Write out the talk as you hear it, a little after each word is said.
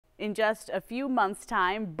In just a few months'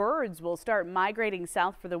 time, birds will start migrating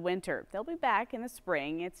south for the winter. They'll be back in the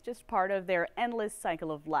spring. It's just part of their endless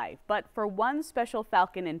cycle of life. But for one special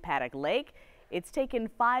falcon in Paddock Lake, it's taken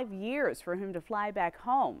 5 years for him to fly back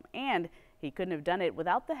home. And he couldn't have done it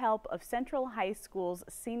without the help of Central High School's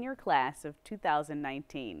senior class of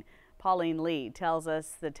 2019. Pauline Lee tells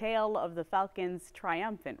us the tale of the Falcons'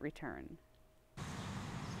 triumphant return.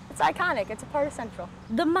 It's iconic. It's a part of Central.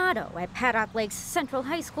 The motto at Paddock Lake's Central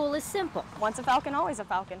High School is simple. Once a Falcon, always a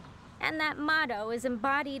Falcon. And that motto is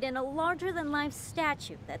embodied in a larger-than-life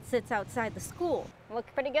statue that sits outside the school. Look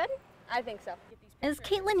pretty good? I think so. As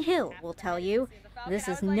Caitlin Hill will tell you, this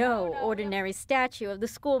is no ordinary statue of the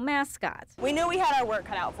school mascot. We knew we had our work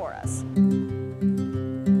cut out for us.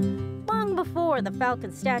 Long before the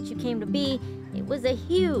Falcon statue came to be, it was a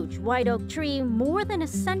huge white oak tree more than a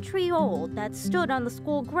century old that stood on the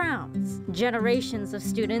school grounds. Generations of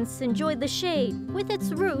students enjoyed the shade with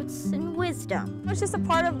its roots and wisdom. It's just a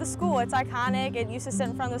part of the school. It's iconic. It used to sit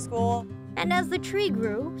in front of the school. And as the tree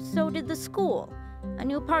grew, so did the school. A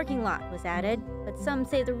new parking lot was added, but some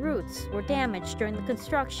say the roots were damaged during the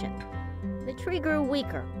construction. The tree grew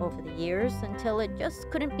weaker over the years until it just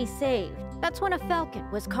couldn't be saved. That's when a falcon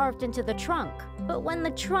was carved into the trunk. But when the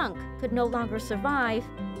trunk could no longer survive,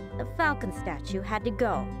 the falcon statue had to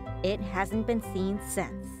go. It hasn't been seen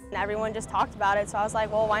since. Everyone just talked about it, so I was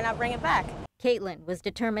like, well, why not bring it back? Caitlin was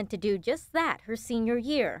determined to do just that her senior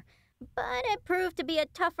year. But it proved to be a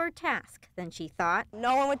tougher task than she thought.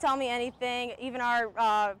 No one would tell me anything. Even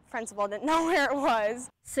our principal didn't know where it was.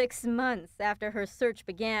 6 months after her search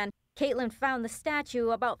began, Caitlin found the statue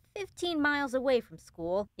about 15 miles away from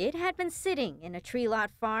school. It had been sitting in a tree lot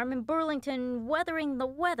farm in Burlington, weathering the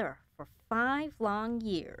weather for 5 long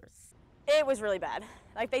years. It was really bad.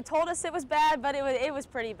 Like, they told us it was bad, but it was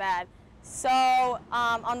pretty bad. So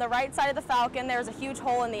on the right side of the Falcon, there was a huge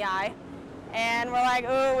hole in the eye. And we're like,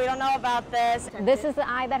 ooh, we don't know about this. This is the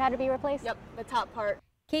eye that had to be replaced? Yep, the top part.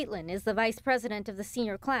 Caitlin is the vice president of the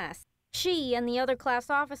senior class. She and the other class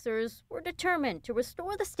officers were determined to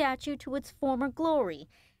restore the statue to its former glory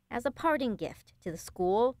as a parting gift to the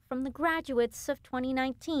school from the graduates of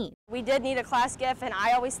 2019. We did need a class gift, and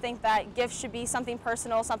I always think that gifts should be something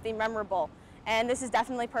personal, something memorable. And this is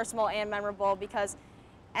definitely personal and memorable because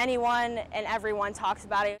anyone and everyone talks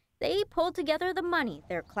about it. They pulled together the money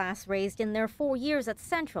their class raised in their 4 years at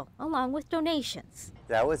Central, along with donations.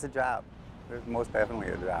 That was a job. It was most definitely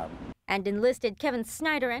a job. And enlisted Kevin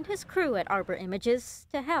Snyder and his crew at Arbor Images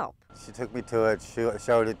to help. She took me to it,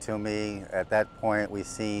 showed it to me. At that point, we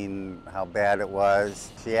seen how bad it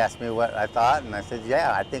was. She asked me what I thought, and I said,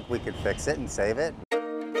 yeah, I think we could fix it and save it.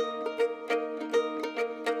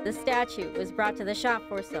 The statue was brought to the shop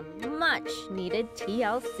for some much-needed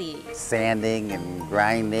TLC. Sanding and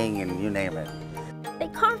grinding and you name it. They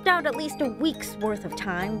carved out at least a week's worth of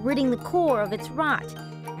time, ridding the core of its rot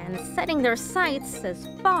and setting their sights as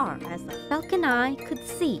far as the falcon eye could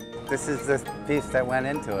see. This is the piece that went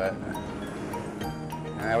into it.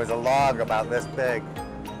 And it was a log about this big.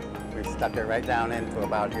 We stuck it right down into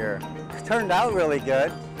about here. It turned out really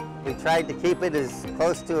good. We tried to keep it as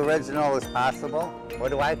close to original as possible. What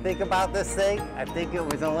do I think about this thing? I think it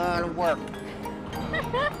was a lot of work.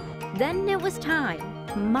 Then it was time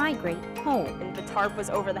to migrate home. And the tarp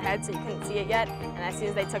was over the head, so you couldn't see it yet. And as soon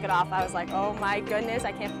as they took it off, I was like, oh my goodness,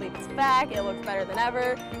 I can't believe it's back. It looks better than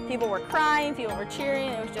ever. People were crying, people were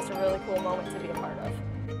cheering. It was just a really cool moment to be a part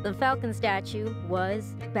of. The Falcon statue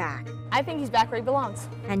was back. I think he's back where he belongs.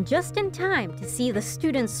 And just in time to see the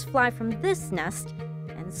students fly from this nest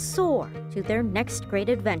and soar to their next great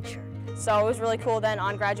adventure. So it was really cool then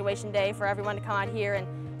on graduation day for everyone to come out here and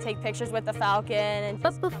take pictures with the Falcon.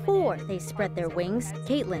 But before they spread their wings,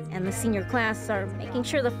 Caitlin and the senior class are making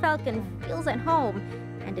sure the Falcon feels at home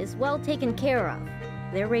and is well taken care of.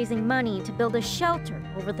 They're raising money to build a shelter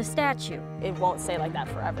over the statue. It won't stay like that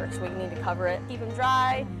forever, so we need to cover it. Keep them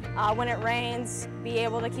dry when it rains, be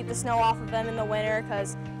able to keep the snow off of them in the winter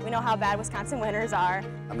because we know how bad Wisconsin winters are.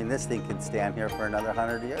 I mean, this thing could stand here for another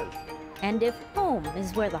 100 years. And if home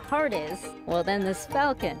is where the heart is, well then this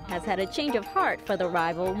Falcon has had a change of heart for the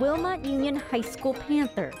rival Wilmot Union High School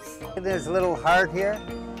Panthers. There's a little heart here.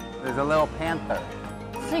 There's a little panther.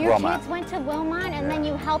 So your kids went to Wilmot and then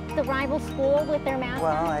you helped the rival school with their mascot?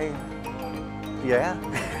 Well,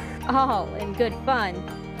 yeah. All in good fun.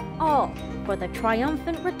 All for the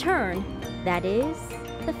triumphant return that is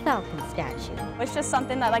the Falcon statue. It's just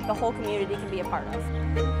something that like the whole community can be a part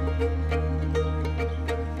of.